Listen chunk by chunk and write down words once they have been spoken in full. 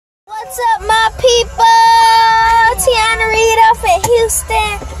What's up, my people? Tiana Reed off in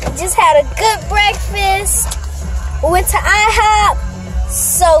Houston. Just had a good breakfast. Went to IHOP.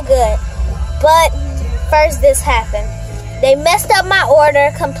 So good. But first this happened. They messed up my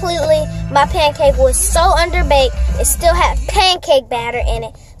order completely. My pancake was so underbaked. It still had pancake batter in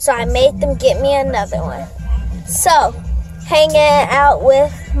it. So I made them get me another one. So, hanging out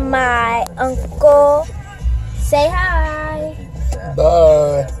with my uncle. Say hi.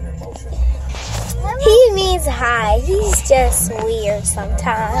 Bye. He means hi. He's just weird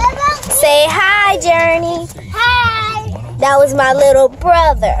sometimes. Say hi, Journey. Hi. That was my little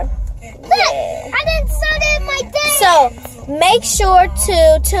brother. Yeah. I didn't start it my day. So, make sure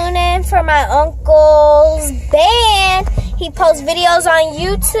to tune in for my uncle's band. He posts videos on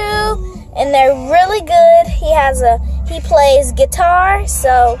YouTube, and they're really good. He plays guitar,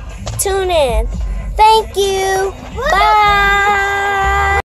 so tune in. Thank you. Bye.